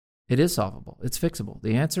It is solvable. It's fixable.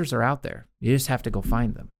 The answers are out there. You just have to go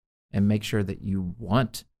find them and make sure that you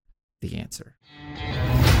want the answer.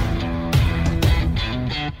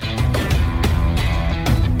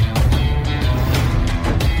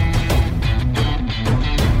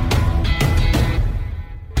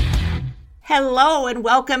 Hello and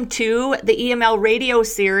welcome to the EML radio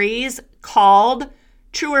series called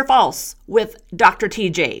True or False with Dr.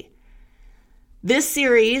 TJ. This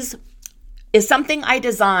series is something I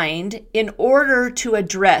designed in order to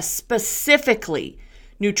address specifically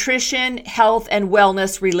nutrition, health, and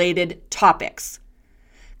wellness related topics.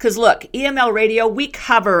 Because look, EML radio, we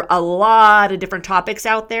cover a lot of different topics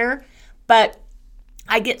out there, but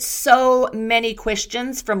I get so many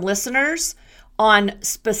questions from listeners on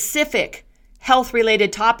specific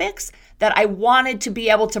health-related topics that I wanted to be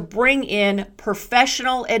able to bring in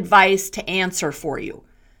professional advice to answer for you.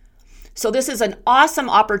 So this is an awesome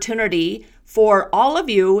opportunity for all of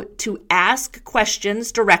you to ask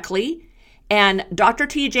questions directly, and Dr.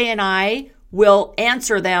 TJ and I will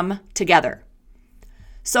answer them together.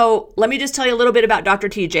 So let me just tell you a little bit about Dr.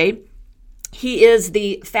 TJ. He is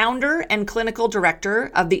the founder and clinical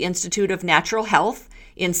director of the Institute of Natural Health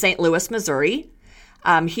in St. Louis, Missouri.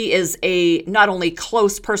 He is a not only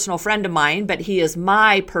close personal friend of mine, but he is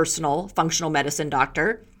my personal functional medicine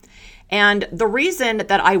doctor. And the reason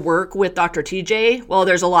that I work with Dr. TJ, well,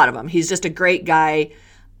 there's a lot of them. He's just a great guy,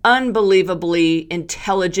 unbelievably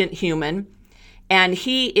intelligent human, and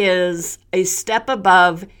he is a step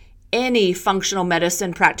above any functional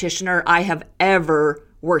medicine practitioner I have ever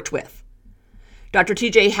worked with. Dr.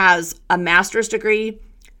 TJ has a master's degree,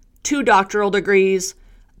 2 doctoral degrees,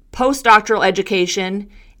 postdoctoral education,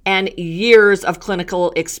 and years of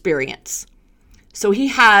clinical experience. So he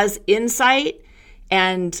has insight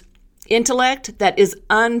and intellect that is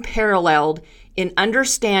unparalleled in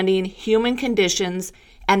understanding human conditions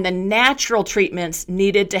and the natural treatments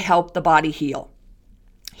needed to help the body heal.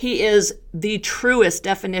 He is the truest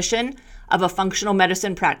definition of a functional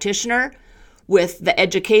medicine practitioner with the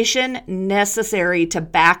education necessary to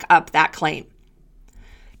back up that claim.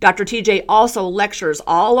 Dr. TJ also lectures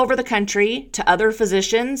all over the country to other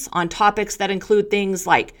physicians on topics that include things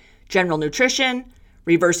like general nutrition,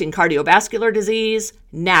 reversing cardiovascular disease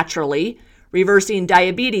naturally, reversing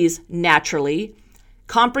diabetes naturally,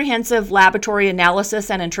 comprehensive laboratory analysis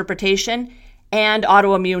and interpretation, and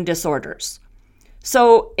autoimmune disorders.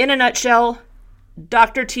 So, in a nutshell,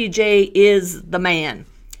 Dr. TJ is the man.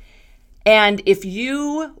 And if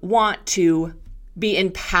you want to be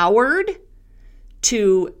empowered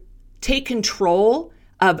to take control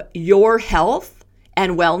of your health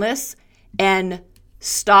and wellness and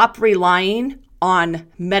stop relying on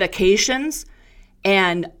medications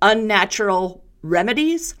and unnatural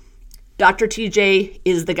remedies, Dr. TJ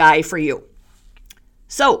is the guy for you.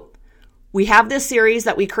 So we have this series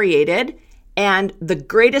that we created, and the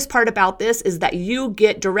greatest part about this is that you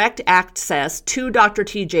get direct access to Dr.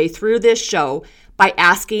 TJ through this show by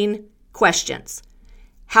asking questions.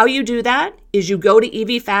 How you do that is you go to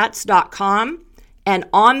evfats.com, and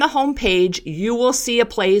on the homepage, you will see a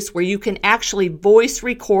place where you can actually voice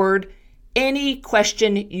record any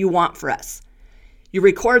question you want for us. You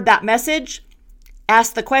record that message,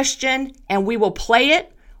 ask the question, and we will play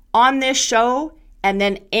it on this show and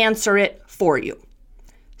then answer it for you.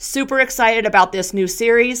 Super excited about this new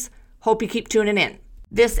series. Hope you keep tuning in.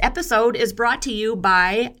 This episode is brought to you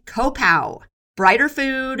by Copow. Brighter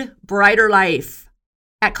food, brighter life.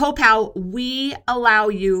 At Copow, we allow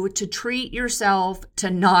you to treat yourself to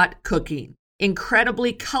not cooking.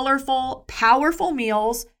 Incredibly colorful, powerful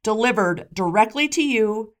meals delivered directly to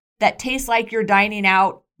you that taste like you're dining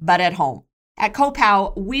out, but at home. At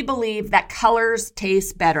Copow, we believe that colors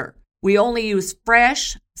taste better. We only use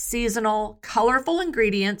fresh, seasonal, colorful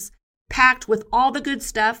ingredients packed with all the good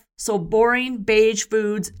stuff, so boring beige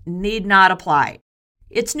foods need not apply.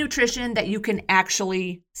 It's nutrition that you can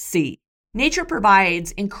actually see. Nature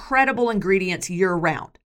provides incredible ingredients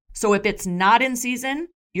year-round. So if it's not in season,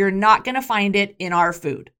 you're not going to find it in our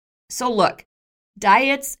food. So look,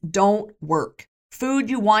 diets don't work. Food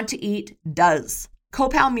you want to eat does.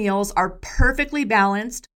 Copow meals are perfectly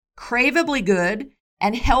balanced, craveably good,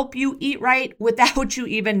 and help you eat right without you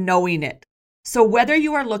even knowing it. So whether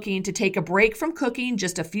you are looking to take a break from cooking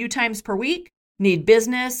just a few times per week, need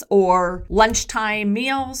business or lunchtime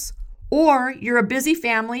meals, or you're a busy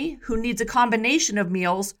family who needs a combination of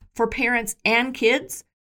meals for parents and kids,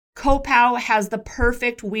 Copow has the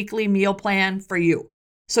perfect weekly meal plan for you.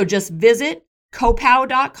 So just visit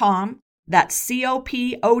copow.com, that's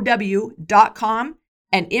COPOW.com,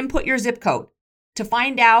 and input your zip code to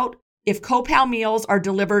find out if Copow meals are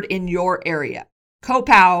delivered in your area.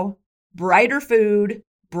 Copow, brighter food,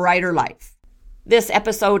 brighter life. This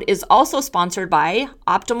episode is also sponsored by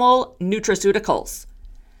Optimal Nutraceuticals.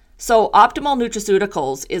 So Optimal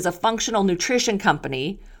Nutraceuticals is a functional nutrition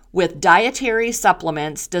company with dietary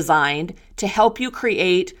supplements designed to help you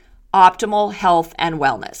create optimal health and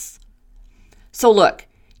wellness. So look,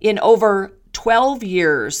 in over 12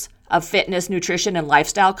 years of fitness, nutrition, and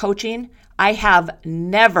lifestyle coaching, I have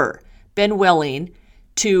never been willing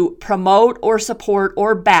to promote or support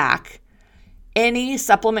or back any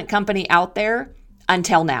supplement company out there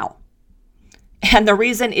until now. And the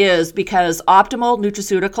reason is because Optimal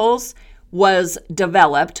Nutraceuticals was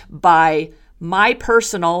developed by my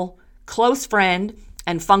personal close friend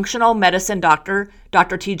and functional medicine doctor,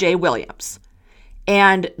 Dr. TJ Williams.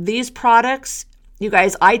 And these products, you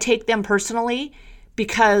guys, I take them personally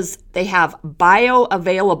because they have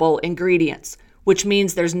bioavailable ingredients, which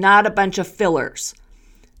means there's not a bunch of fillers.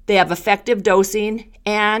 They have effective dosing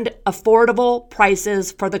and affordable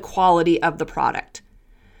prices for the quality of the product.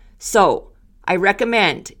 So I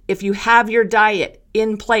recommend, if you have your diet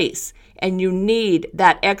in place and you need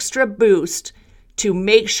that extra boost to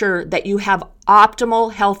make sure that you have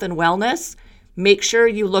optimal health and wellness, make sure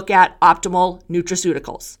you look at Optimal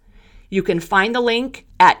Nutraceuticals. You can find the link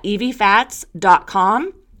at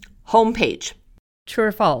evfats.com homepage. True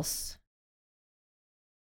or false?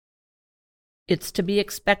 It's to be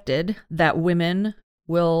expected that women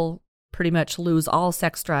will pretty much lose all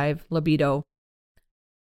sex drive, libido,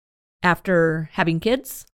 after having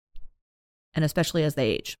kids, and especially as they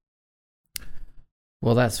age.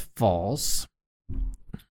 Well, that's false.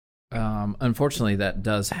 Unfortunately, that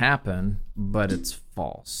does happen, but it's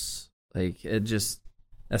false.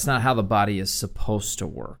 That's not how the body is supposed to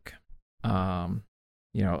work.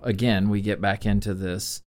 Again, we get back into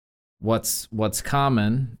this. What's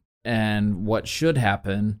common and what should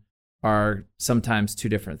happen are sometimes two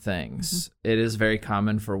different things. Mm-hmm. It is very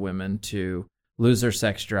common for women to lose their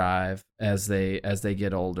sex drive as they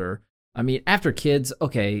get older. I mean, after kids,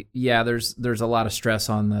 okay, yeah, there's a lot of stress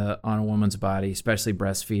on a woman's body, especially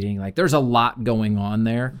breastfeeding. Like, there's a lot going on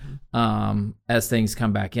there as things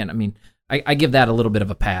come back in. I mean, I give that a little bit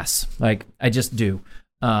of a pass. Like, I just do,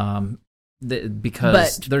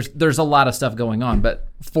 because there's a lot of stuff going on. But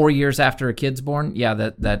 4 years after a kid's born, yeah,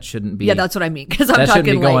 that shouldn't be. Yeah, that's what I mean. Because I'm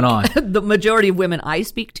talking going on. The majority of women I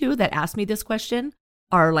speak to that ask me this question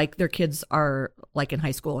are like their kids are like in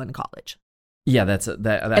high school and college. Yeah, and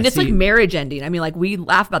it's like marriage ending. I mean, like, we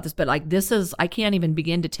laugh about this, but like, I can't even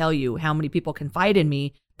begin to tell you how many people confide in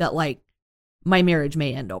me that like my marriage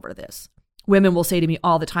may end over this. Women will say to me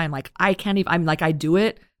all the time, like, I do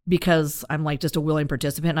it because I'm like just a willing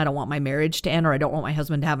participant and I don't want my marriage to end, or I don't want my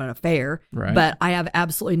husband to have an affair. Right. But I have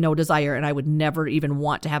absolutely no desire, and I would never even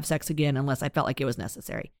want to have sex again unless I felt like it was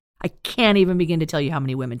necessary. I can't even begin to tell you how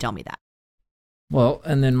many women tell me that. Well,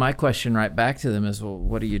 and then my question right back to them is, well,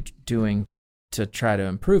 what are you doing to try to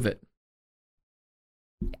improve it?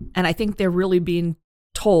 And I think they're really being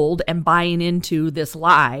told and buying into this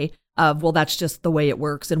lie of, well, that's just the way it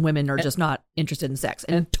works, and women are just not interested in sex.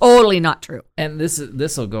 And totally not true. And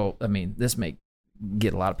this will go, I mean, this may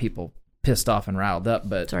get a lot of people pissed off and riled up,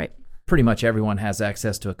 but that's right. Pretty much everyone has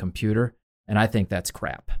access to a computer, and I think that's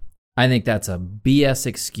crap. I think that's a BS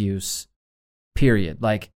excuse, period.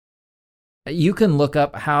 Like, you can look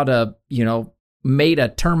up how to, mate a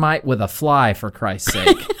termite with a fly, for Christ's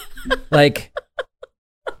sake. Like,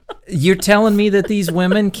 you're telling me that these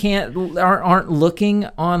women aren't looking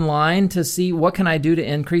online to see what can I do to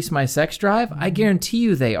increase my sex drive? I guarantee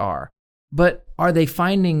you they are. But are they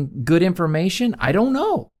finding good information? I don't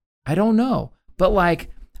know. But like,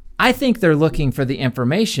 I think they're looking for the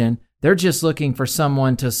information. They're just looking for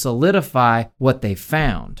someone to solidify what they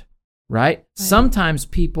found, right? Sometimes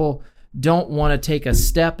people don't want to take a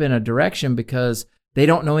step in a direction because they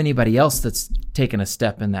don't know anybody else that's taken a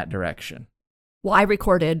step in that direction. Well,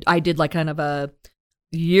 I did like kind of a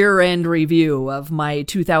year-end review of my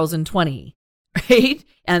 2020, right?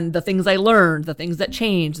 And the things I learned, the things that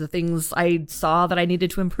changed, the things I saw that I needed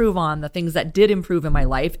to improve on, the things that did improve in my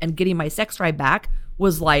life, and getting my sex drive back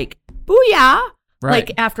was like, booyah! Right.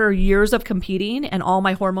 Like, after years of competing and all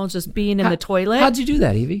my hormones just being in the toilet. How'd you do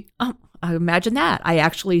that, Evie? I imagine that. I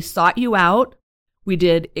actually sought you out. We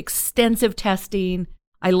did extensive testing.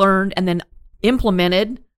 I learned and then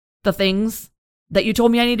implemented the things that you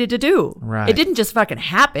told me I needed to do. Right. It didn't just fucking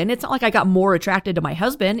happen. It's not like I got more attracted to my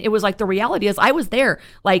husband. It was like, the reality is I was there,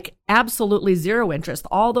 like, absolutely zero interest.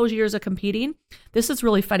 All those years of competing. This is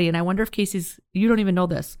really funny. And I wonder if Casey's, you don't even know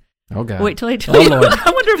this. Oh God! Wait till I tell you. Lord.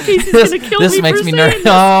 I wonder if Casey's going to kill me. This makes for me saying nervous.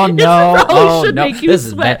 this. Oh This no! probably Oh should no! make you This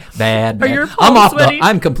is sweat. bad. Are your I'm palms off sweaty?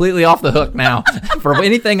 I'm completely off the hook now. For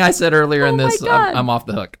anything I said earlier in Oh my this, God. I'm off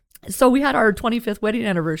the hook. So we had our 25th wedding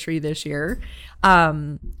anniversary this year.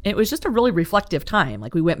 It was just a really reflective time.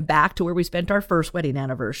 Like we went back to where we spent our first wedding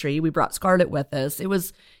anniversary. We brought Scarlett with us. It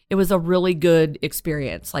was a really good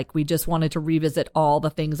experience. Like we just wanted to revisit all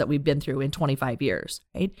the things that we've been through in 25 years,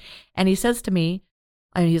 right? And he says to me,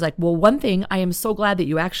 and he's like, well, one thing, I am so glad that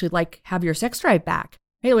you actually like have your sex drive back.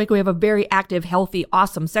 Hey, like we have a very active, healthy,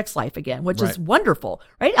 awesome sex life again, which is wonderful,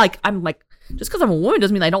 right? Like I'm like, just because I'm a woman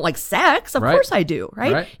doesn't mean I don't like sex. Of course I do,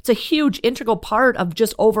 right? It's a huge integral part of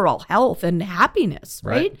just overall health and happiness,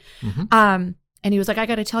 right? Mm-hmm. And he was like, I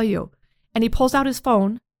got to tell you. And he pulls out his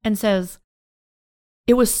phone and says,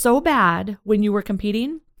 it was so bad when you were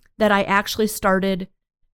competing that I actually started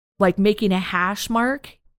like making a hash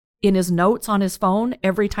mark in his notes on his phone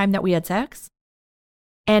every time that we had sex.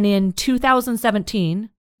 And in 2017,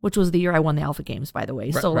 which was the year I won the Alpha Games, by the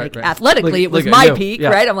way. So athletically, it was my peak,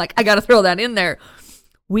 right? I'm like, I got to throw that in there.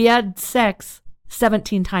 We had sex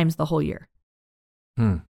 17 times the whole year.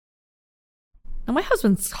 Now my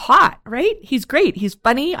husband's hot, right? He's great. He's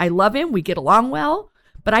funny. I love him. We get along well,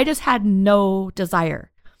 but I just had no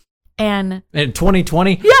desire. And in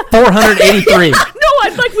 2020, 483. I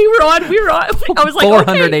like we were on. I was like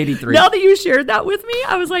 483. Okay, now that you shared that with me,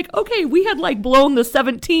 I was like, okay, we had like blown the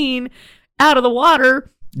 17 out of the water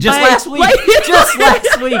last week. Just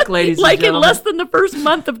last week, ladies and like gentlemen. in less than the first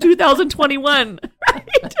month of 2021,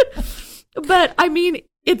 right? But I mean,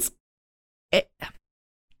 it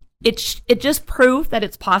just proved that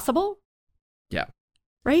it's possible. Yeah.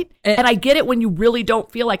 Right. And I get it when you really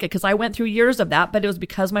don't feel like it, because I went through years of that, but it was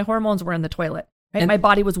because my hormones were in the toilet. Right? My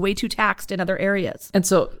body was way too taxed in other areas. And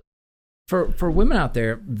so for women out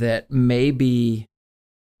there that maybe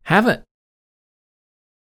haven't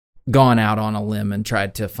gone out on a limb and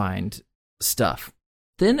tried to find stuff,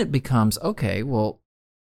 then it becomes, okay, well,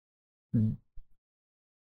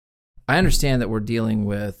 I understand that we're dealing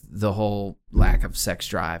with the whole lack of sex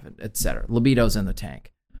drive, et cetera. Libido's in the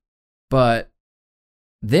tank. But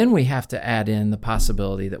then we have to add in the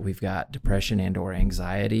possibility that we've got depression and or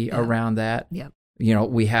anxiety around that. Yeah. You know,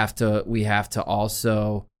 we have to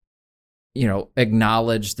also, you know,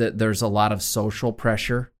 acknowledge that there's a lot of social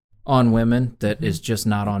pressure on women that is just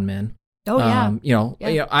not on men. Oh yeah. You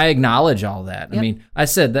know, I acknowledge all that. Yep. I mean, I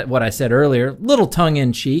said that what I said earlier, little tongue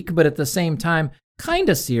in cheek, but at the same time, kind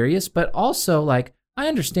of serious, but also like, I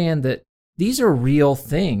understand that these are real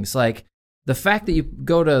things. Like the fact that you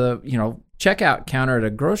go to the, you know, checkout counter at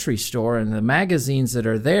a grocery store and the magazines that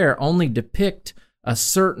are there only depict a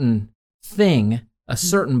certain thing, a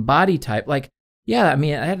certain body type. Like, yeah, I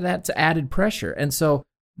mean, that's added pressure. And so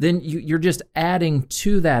then you're just adding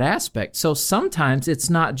to that aspect. So sometimes it's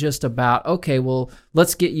not just about, okay, well,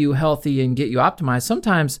 let's get you healthy and get you optimized.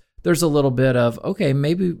 Sometimes there's a little bit of, okay,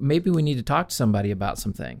 maybe we need to talk to somebody about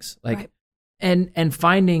some things. Like, and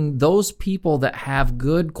finding those people that have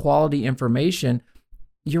good quality information.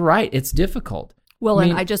 You're right. It's difficult. Well,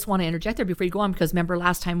 and I just want to interject there before you go on, because remember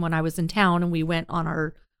last time when I was in town and we went on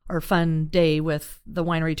our fun day with the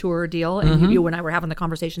winery tour deal, and you and I were having the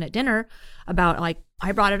conversation at dinner about, like,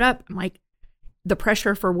 I brought it up, like the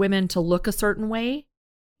pressure for women to look a certain way,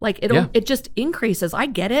 like it just increases. I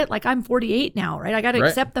get it. Like I'm 48 now, right? I got to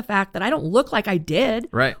accept the fact that I don't look like I did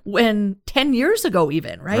when 10 years ago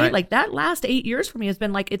even, right? Like that last 8 years for me has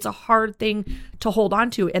been like, it's a hard thing to hold on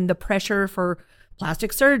to. And the pressure for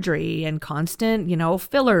plastic surgery and constant, you know,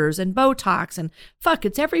 fillers and Botox and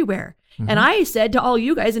it's everywhere. And I said to all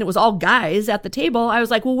you guys, and it was all guys at the table, I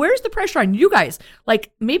was like, well, where's the pressure on you guys?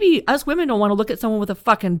 Like maybe us women don't want to look at someone with a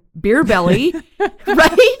fucking beer belly,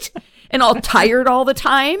 right? And all tired all the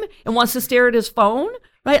time and wants to stare at his phone,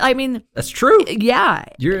 right? I mean, that's true. Yeah.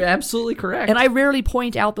 You're absolutely correct. And I rarely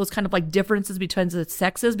point out those kind of like differences between the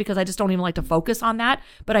sexes because I just don't even like to focus on that.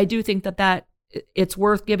 But I do think that it's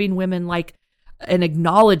worth giving women like an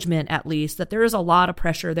acknowledgement, at least, that there is a lot of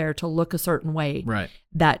pressure there to look a certain way. Right.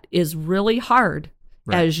 That is really hard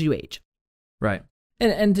as you age. Right.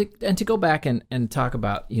 And to go back and talk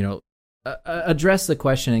about, you know, address the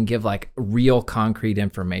question and give like real concrete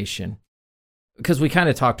information, because we kind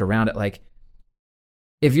of talked around it. Like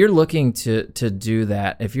if you're looking to do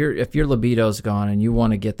that, if your libido's gone and you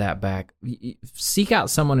want to get that back, seek out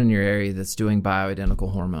someone in your area that's doing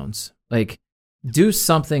bioidentical hormones. Like do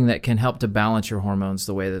something that can help to balance your hormones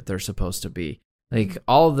the way that they're supposed to be. Like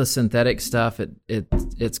all of the synthetic stuff,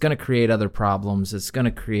 it's going to create other problems. It's going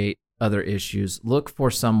to create other issues, look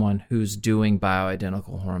for someone who's doing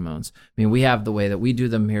bioidentical hormones. I mean, we have the way that we do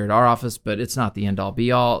them here at our office, but it's not the end all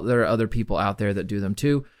be all. There are other people out there that do them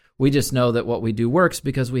too. We just know that what we do works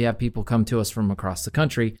because we have people come to us from across the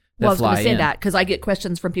country that I was fly going to say in. that because I get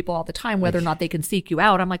questions from people all the time whether or not they can seek you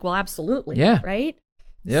out. I'm like, well, absolutely. Yeah. Right?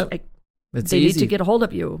 Yep. Like, It's they easy. need to get a hold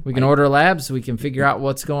of you. We can order labs. We can figure out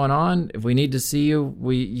what's going on. If we need to see you,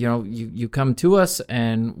 you come to us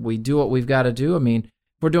and we do what we've got to do. I mean, if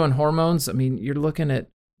we're doing hormones, I mean, you're looking at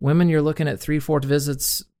 3-4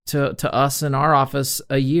 visits to us in our office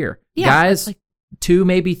a year. Yeah, Guys, like- 2,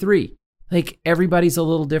 maybe 3. Like everybody's a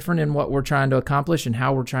little different in what we're trying to accomplish and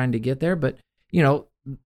how we're trying to get there. But,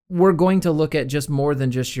 we're going to look at just more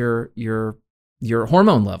than just your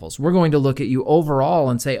hormone levels. We're going to look at you overall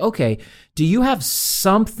and say, okay, do you have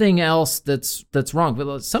something else that's wrong?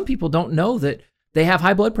 But some people don't know that they have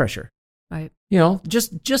high blood pressure. Right.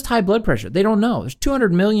 Just high blood pressure. They don't know. There's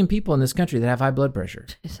 200 million people in this country that have high blood pressure.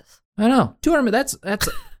 Jesus. I know. 200. That's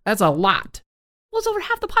a lot. Well, it's over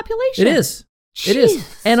half the population. It is. It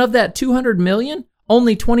is. And of that 200 million,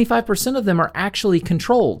 only 25% of them are actually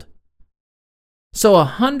controlled. So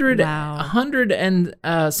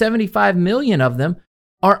 175 million of them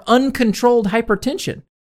are uncontrolled hypertension.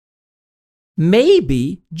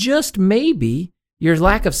 Maybe, just maybe, your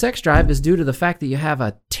lack of sex drive is due to the fact that you have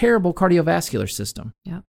a terrible cardiovascular system.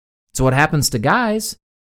 Yeah. So what happens to guys?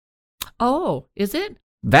 Oh, is it?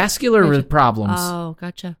 Vascular problems. Oh,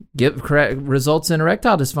 gotcha. Results in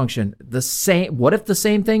erectile dysfunction. What if the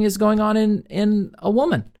same thing is going on in a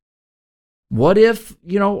woman? What if,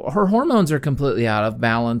 her hormones are completely out of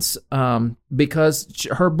balance because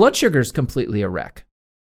her blood sugar is completely a wreck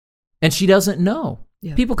and she doesn't know?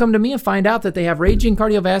 Yeah. People come to me and find out that they have raging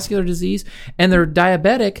cardiovascular disease and they're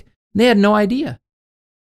diabetic. They had no idea.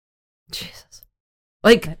 Jesus.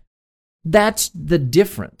 That's the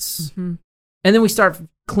difference. Mm-hmm. And then we start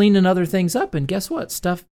cleaning other things up, and guess what?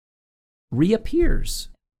 Stuff reappears.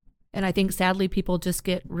 And I think sadly people just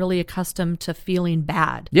get really accustomed to feeling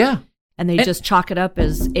bad. Yeah. And they just chalk it up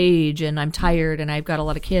as age, and I'm tired, and I've got a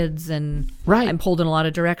lot of kids, and Right. I'm pulled in a lot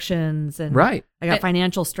of directions, and Right. I got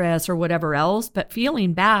financial stress or whatever else. But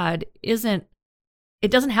feeling bad it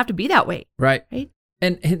doesn't have to be that way. Right. Right.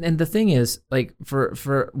 And the thing is, like,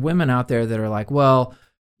 for women out there that are like, well,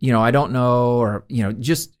 I don't know, or,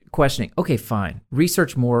 just questioning. Okay, fine.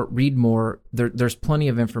 Research more, read more. There's plenty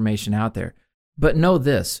of information out there. But know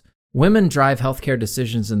this, women drive healthcare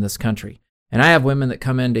decisions in this country. And I have women that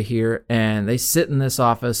come into here and they sit in this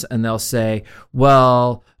office and they'll say,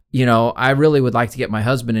 well, I really would like to get my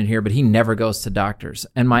husband in here, but he never goes to doctors.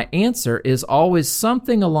 And my answer is always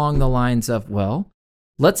something along the lines of, well,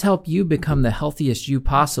 let's help you become the healthiest you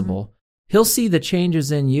possible. Mm-hmm. He'll see the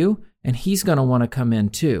changes in you and he's going to want to come in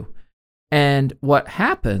too. And what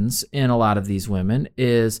happens in a lot of these women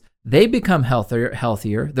is they become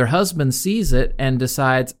healthier. Their husband sees it and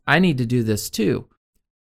decides, I need to do this too.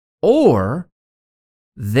 Or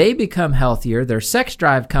they become healthier. Their sex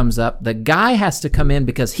drive comes up. The guy has to come in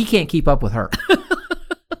because he can't keep up with her.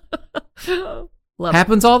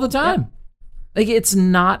 Happens all the time. Like, it's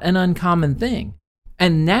not an uncommon thing.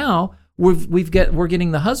 And now we're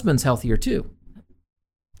getting the husbands healthier too.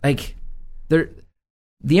 Like,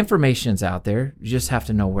 the information's out there. You just have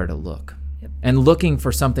to know where to look. Yep. And looking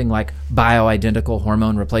for something like bioidentical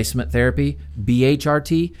hormone replacement therapy,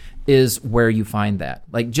 BHRT, is where you find that.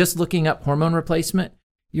 Like, just looking up hormone replacement,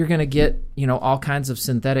 you're going to get, all kinds of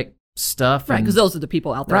synthetic stuff. Right, because those are the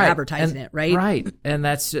people out there advertising it, right? Right. And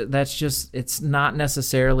that's just, it's not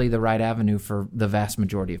necessarily the right avenue for the vast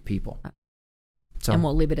majority of people. So, and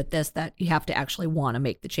we'll leave it at this, that you have to actually want to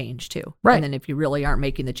make the change too. Right. And then if you really aren't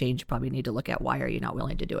making the change, you probably need to look at why are you not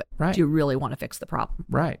willing to do it? Right. Do you really want to fix the problem?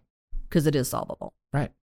 Right. Because it is solvable.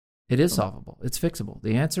 Right. It is solvable. It's fixable.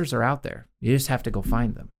 The answers are out there. You just have to go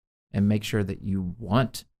find them and make sure that you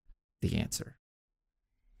want the answer.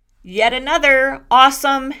 Yet another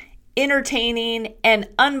awesome, entertaining, and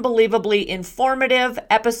unbelievably informative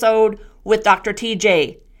episode with Dr.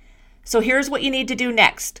 TJ. So here's what you need to do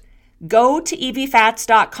next. Go to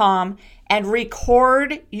evfats.com and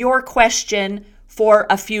record your question for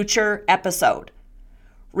a future episode.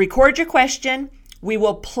 Record your question. We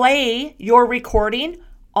will play your recording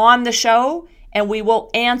on the show and we will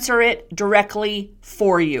answer it directly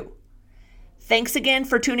for you. Thanks again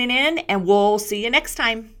for tuning in, and we'll see you next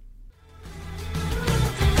time.